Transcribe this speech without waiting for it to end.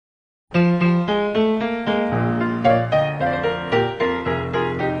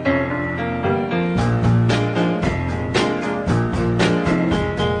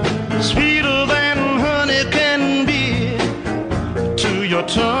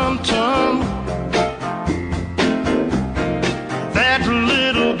tum-tum. That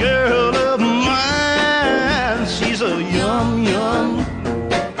little girl of mine, she's a yum-yum.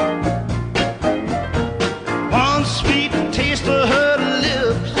 One sweet taste of her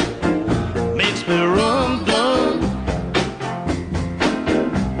lips makes me rum-dum.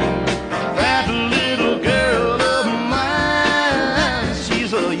 That little girl of mine,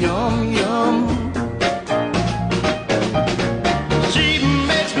 she's a yum-yum. She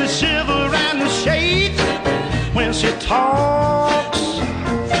makes me shiver and shake when she talks.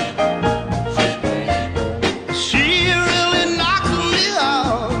 She really knocks me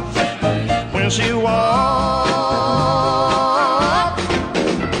off when she walks.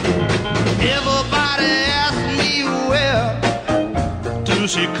 Everybody asks me, where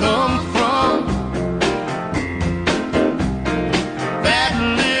does she come from? That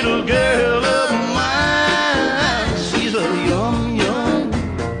little girl of mine, she's a yum-yum.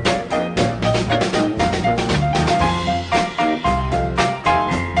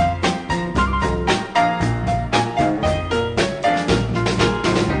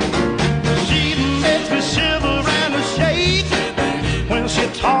 She makes me shiver and shake when she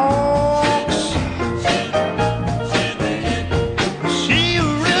talks. She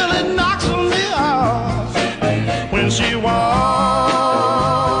really knocks me off when she walks.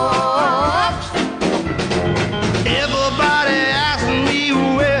 Everybody asks me,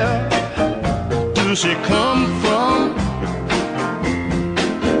 where does she come from?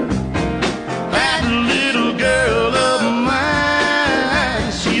 That little girl of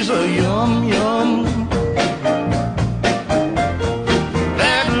mine, she's a yum-yum.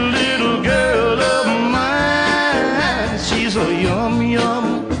 That little girl of mine, she's a yum-yum.